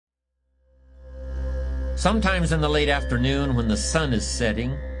Sometimes in the late afternoon when the sun is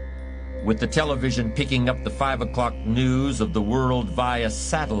setting, with the television picking up the 5 o'clock news of the world via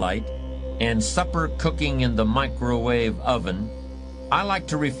satellite and supper cooking in the microwave oven, I like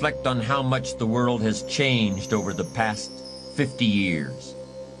to reflect on how much the world has changed over the past 50 years.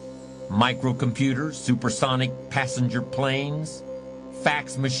 Microcomputers, supersonic passenger planes,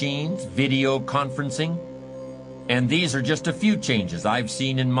 fax machines, video conferencing, and these are just a few changes I've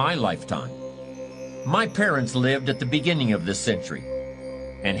seen in my lifetime. My parents lived at the beginning of this century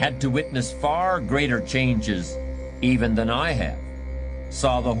and had to witness far greater changes even than I have.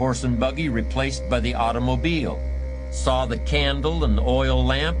 Saw the horse and buggy replaced by the automobile, saw the candle and oil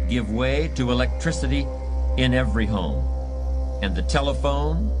lamp give way to electricity in every home, and the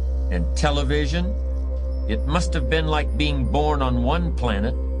telephone and television. It must have been like being born on one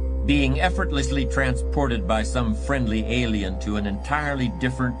planet, being effortlessly transported by some friendly alien to an entirely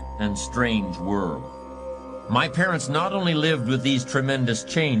different and strange world. My parents not only lived with these tremendous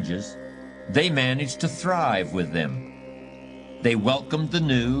changes, they managed to thrive with them. They welcomed the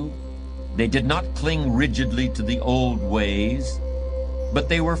new. They did not cling rigidly to the old ways, but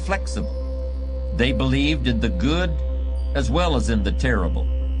they were flexible. They believed in the good as well as in the terrible,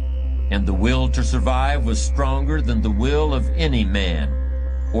 and the will to survive was stronger than the will of any man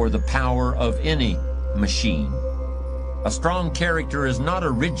or the power of any machine. A strong character is not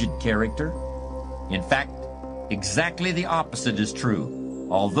a rigid character. In fact, exactly the opposite is true.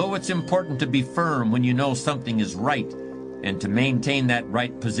 Although it's important to be firm when you know something is right and to maintain that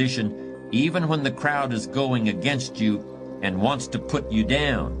right position even when the crowd is going against you and wants to put you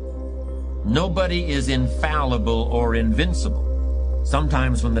down. Nobody is infallible or invincible.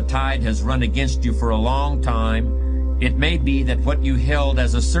 Sometimes when the tide has run against you for a long time, it may be that what you held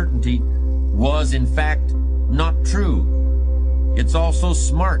as a certainty was in fact not true. It's also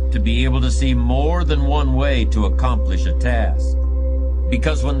smart to be able to see more than one way to accomplish a task.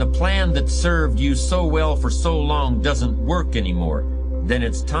 Because when the plan that served you so well for so long doesn't work anymore, then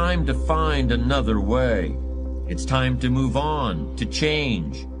it's time to find another way. It's time to move on, to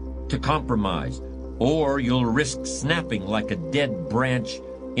change, to compromise, or you'll risk snapping like a dead branch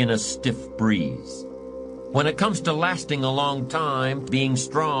in a stiff breeze. When it comes to lasting a long time, being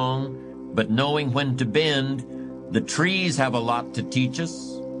strong, but knowing when to bend, the trees have a lot to teach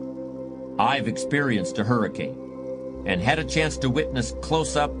us. I've experienced a hurricane and had a chance to witness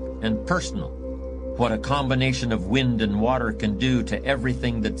close up and personal what a combination of wind and water can do to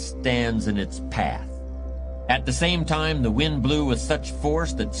everything that stands in its path. At the same time, the wind blew with such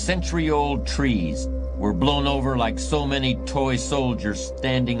force that century-old trees were blown over like so many toy soldiers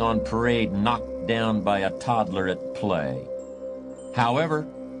standing on parade knocked down by a toddler at play. However,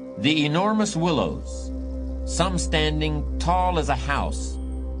 the enormous willows, some standing tall as a house,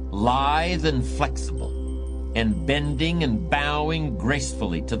 lithe and flexible, and bending and bowing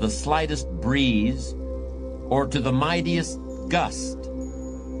gracefully to the slightest breeze or to the mightiest gust.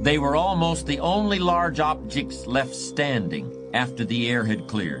 They were almost the only large objects left standing after the air had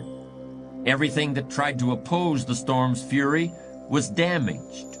cleared. Everything that tried to oppose the storm's fury was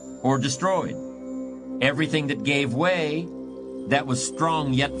damaged or destroyed. Everything that gave way, that was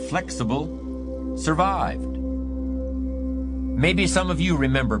strong yet flexible, survived. Maybe some of you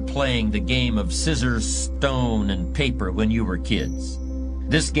remember playing the game of scissors, stone, and paper when you were kids.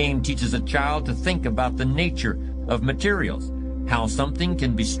 This game teaches a child to think about the nature of materials, how something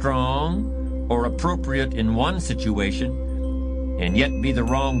can be strong or appropriate in one situation and yet be the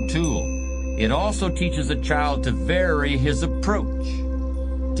wrong tool. It also teaches a child to vary his approach,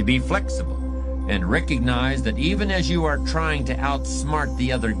 to be flexible, and recognize that even as you are trying to outsmart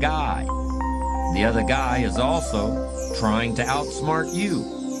the other guy is also trying to outsmart you.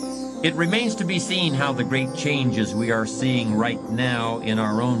 It remains to be seen how the great changes we are seeing right now in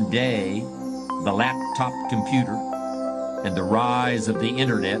our own day, the laptop computer, and the rise of the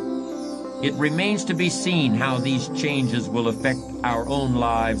internet, it remains to be seen how these changes will affect our own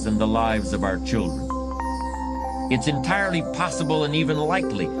lives and the lives of our children. It's entirely possible and even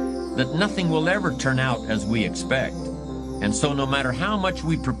likely that nothing will ever turn out as we expect. And so no matter how much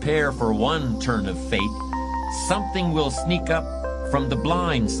we prepare for one turn of fate, something will sneak up from the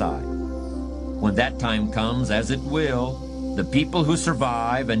blind side. When that time comes, as it will, the people who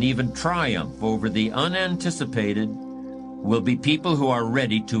survive and even triumph over the unanticipated will be people who are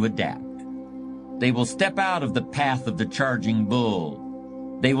ready to adapt. They will step out of the path of the charging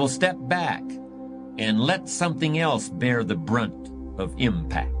bull. They will step back and let something else bear the brunt of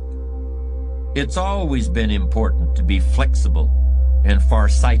impact. It's always been important to be flexible and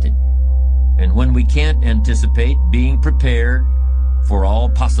far-sighted, and when we can't anticipate, being prepared for all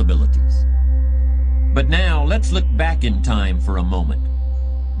possibilities. But now let's look back in time for a moment.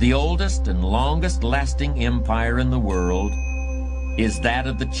 The oldest and longest lasting empire in the world is that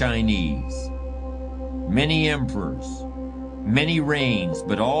of the Chinese. Many emperors, many reigns,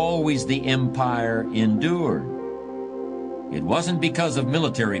 but always the empire endured. It wasn't because of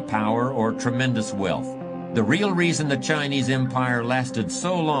military power or tremendous wealth. The real reason the Chinese empire lasted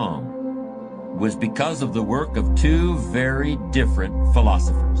so long was because of the work of two very different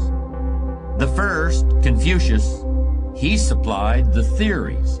philosophers. The first, Confucius, he supplied the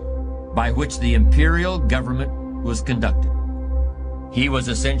theories by which the imperial government was conducted. He was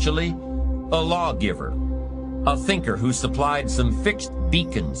essentially a lawgiver, a thinker who supplied some fixed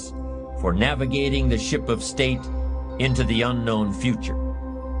beacons for navigating the ship of state into the unknown future.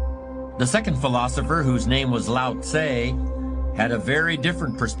 The second philosopher, whose name was Lao Tse, had a very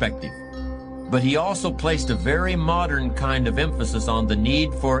different perspective, but he also placed a very modern kind of emphasis on the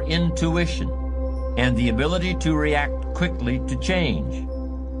need for intuition and the ability to react quickly to change.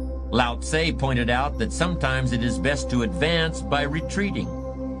 Lao Tse pointed out that sometimes it is best to advance by retreating.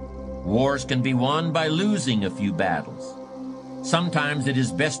 Wars can be won by losing a few battles. Sometimes it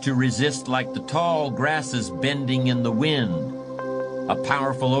is best to resist like the tall grasses bending in the wind. A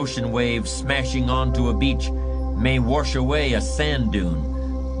powerful ocean wave smashing onto a beach may wash away a sand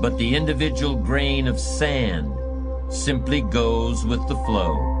dune, but the individual grain of sand simply goes with the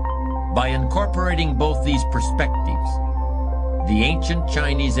flow. By incorporating both these perspectives, the ancient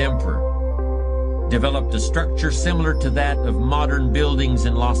Chinese emperor developed a structure similar to that of modern buildings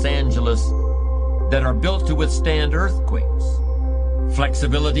in Los Angeles that are built to withstand earthquakes.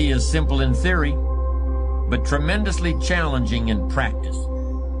 Flexibility is simple in theory, but tremendously challenging in practice.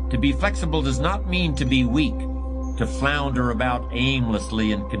 To be flexible does not mean to be weak, to flounder about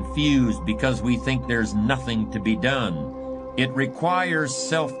aimlessly and confused because we think there's nothing to be done. It requires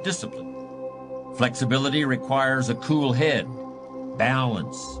self-discipline. Flexibility requires a cool head,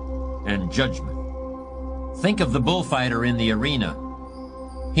 balance, and judgment. Think of the bullfighter in the arena.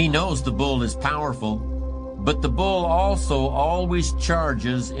 He knows the bull is powerful, but the bull also always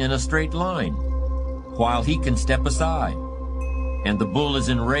charges in a straight line, while he can step aside. And the bull is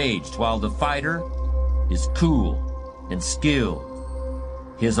enraged, while the fighter is cool and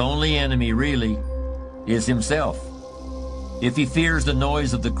skilled. His only enemy, really, is himself. If he fears the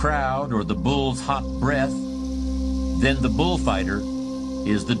noise of the crowd or the bull's hot breath, then the bullfighter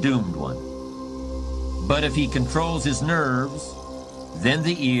is the doomed one. But if he controls his nerves, then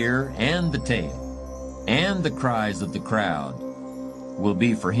the ear and the tail and the cries of the crowd will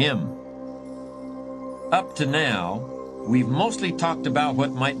be for him. Up to now, we've mostly talked about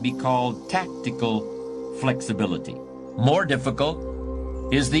what might be called tactical flexibility. More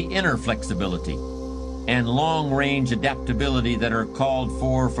difficult is the inner flexibility and long-range adaptability that are called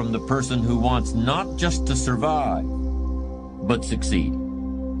for from the person who wants not just to survive, but succeed.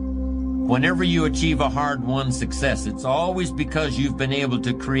 Whenever you achieve a hard-won success, it's always because you've been able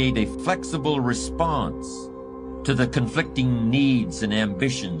to create a flexible response to the conflicting needs and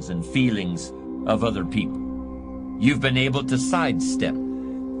ambitions and feelings of other people. You've been able to sidestep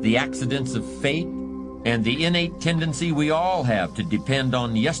the accidents of fate and the innate tendency we all have to depend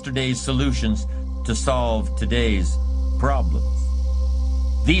on yesterday's solutions to solve today's problems.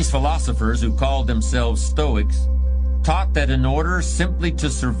 These philosophers, who called themselves Stoics, taught that in order simply to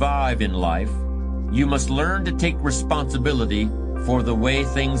survive in life, you must learn to take responsibility for the way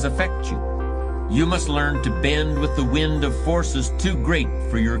things affect you. You must learn to bend with the wind of forces too great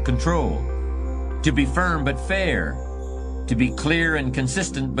for your control, to be firm but fair, to be clear and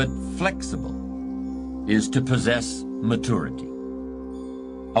consistent but flexible, is to possess maturity.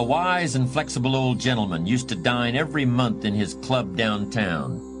 A wise and flexible old gentleman used to dine every month in his club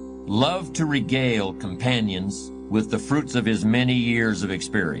downtown, loved to regale companions with the fruits of his many years of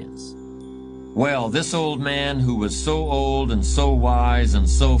experience. Well, this old man, who was so old and so wise and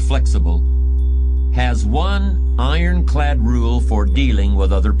so flexible, has one ironclad rule for dealing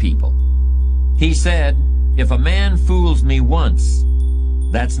with other people. He said, "If a man fools me once,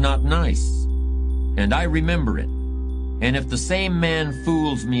 that's not nice, and I remember it. And if the same man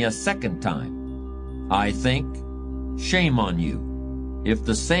fools me a second time, I think, shame on you. If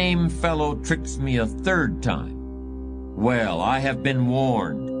the same fellow tricks me a third time, well, I have been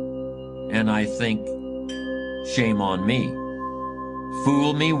warned, and I think, shame on me.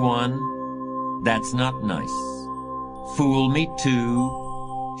 Fool me one, that's not nice. Fool me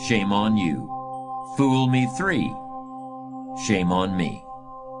two, shame on you. Fool me three, shame on me."